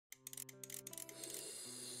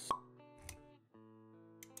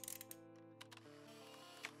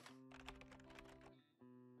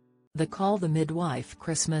The Call the Midwife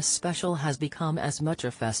Christmas special has become as much a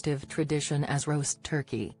festive tradition as roast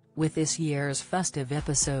turkey, with this year's festive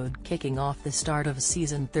episode kicking off the start of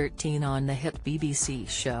season 13 on the hit BBC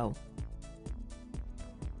show.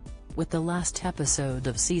 With the last episode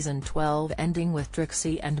of season 12 ending with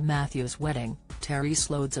Trixie and Matthew's wedding, there's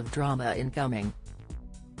loads of drama incoming.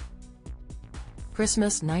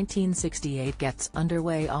 Christmas 1968 gets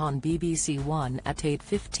underway on BBC One at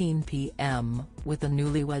 8:15 p.m, with the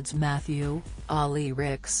newlyweds Matthew, Ollie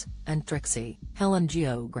Ricks, and Trixie, Helen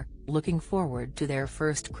Geoghegan, looking forward to their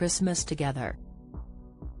first Christmas together.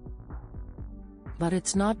 But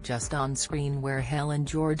it's not just on screen where Helen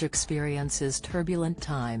George experiences turbulent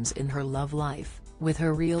times in her love life, with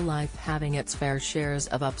her real life having its fair shares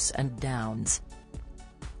of ups and downs.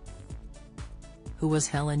 Who was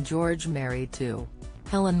Helen George married to?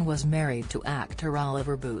 Helen was married to actor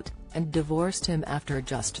Oliver Boot, and divorced him after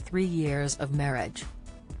just 3 years of marriage.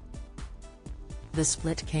 The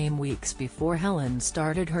split came weeks before Helen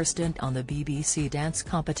started her stint on the BBC dance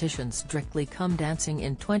competition Strictly Come Dancing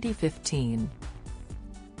in 2015.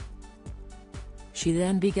 She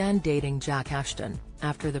then began dating Jack Ashton,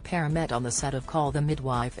 after the pair met on the set of Call the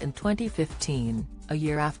Midwife in 2015, a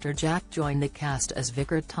year after Jack joined the cast as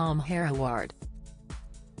Vicar Tom Hereward.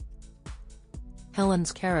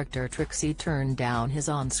 Helen's character Trixie turned down his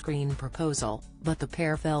on-screen proposal, but the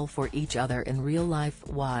pair fell for each other in real life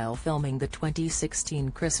while filming the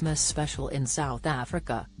 2016 Christmas special in South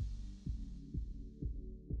Africa.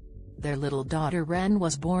 Their little daughter Wren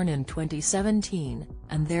was born in 2017,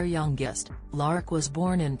 and their youngest, Lark, was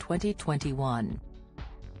born in 2021.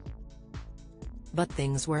 But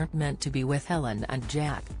things weren't meant to be with Helen and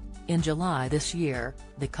Jack. In July this year,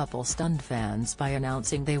 the couple stunned fans by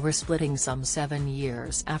announcing they were splitting some 7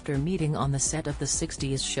 years after meeting on the set of the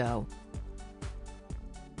 60s show.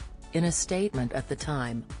 In a statement at the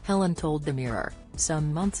time, Helen told the Mirror,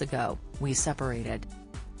 "Some months ago, we separated.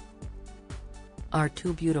 Our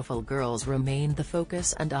 2 beautiful girls remain the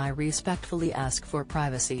focus, and I respectfully ask for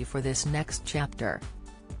privacy for this next chapter."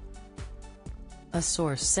 A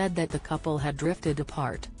source said that the couple had drifted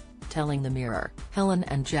apart, telling the Mirror, "Helen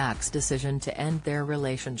and Jack's decision to end their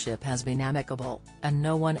relationship has been amicable, and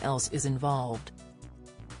no one else is involved.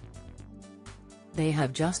 They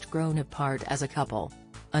have just grown apart as a couple.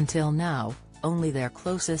 Until now, only their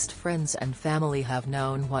closest friends and family have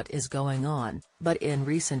known what is going on, but in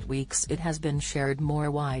recent weeks it has been shared more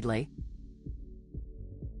widely.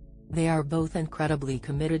 They are both incredibly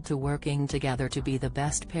committed to working together to be the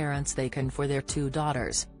best parents they can for their 2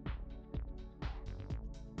 daughters."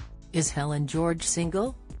 Is Helen George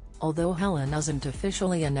single? Although Helen hasn't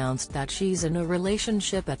officially announced that she's in a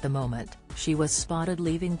relationship at the moment, she was spotted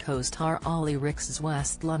leaving co-star Ollie Ricks'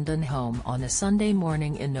 West London home on a Sunday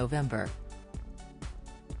morning in November.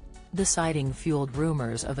 The sighting fueled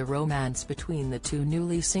rumours of a romance between the 2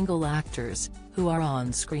 newly single actors, who are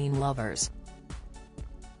on-screen lovers.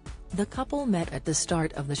 The couple met at the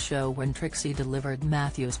start of the show when Trixie delivered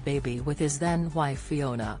Matthew's baby with his then-wife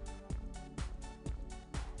Fiona.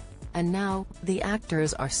 And now, the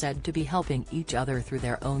actors are said to be helping each other through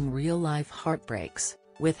their own real-life heartbreaks,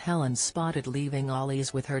 with Helen spotted leaving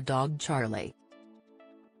Ollie's with her dog Charlie.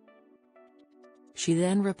 She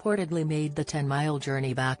then reportedly made the 10-mile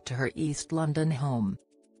journey back to her East London home.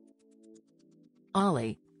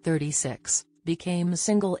 Ollie, 36, became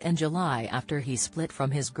single in July after he split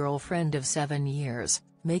from his girlfriend of 7 years,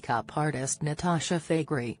 makeup artist Natasha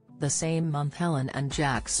Faegre, the same month Helen and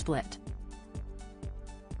Jack split.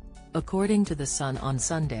 According to The Sun on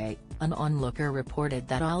Sunday, an onlooker reported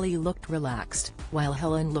that Ollie looked relaxed, while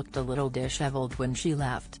Helen looked a little disheveled when she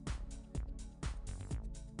left.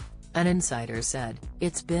 An insider said,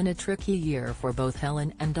 "It's been a tricky year for both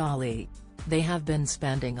Helen and Ollie. They have been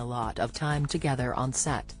spending a lot of time together on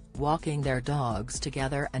set, walking their dogs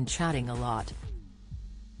together and chatting a lot.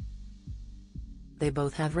 They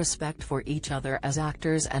both have respect for each other as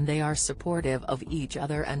actors, and they are supportive of each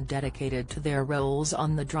other and dedicated to their roles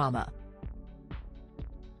on the drama.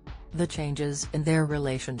 The changes in their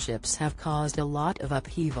relationships have caused a lot of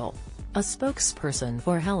upheaval." A spokesperson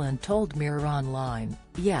for Helen told Mirror Online,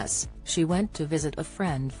 "Yes, she went to visit a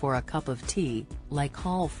friend for a cup of tea, like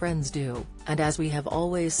all friends do, and as we have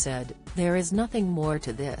always said, there is nothing more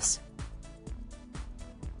to this."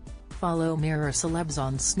 Follow Mirror Celebs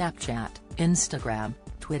on Snapchat, Instagram,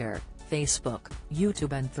 Twitter, Facebook,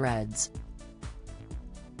 YouTube and Threads.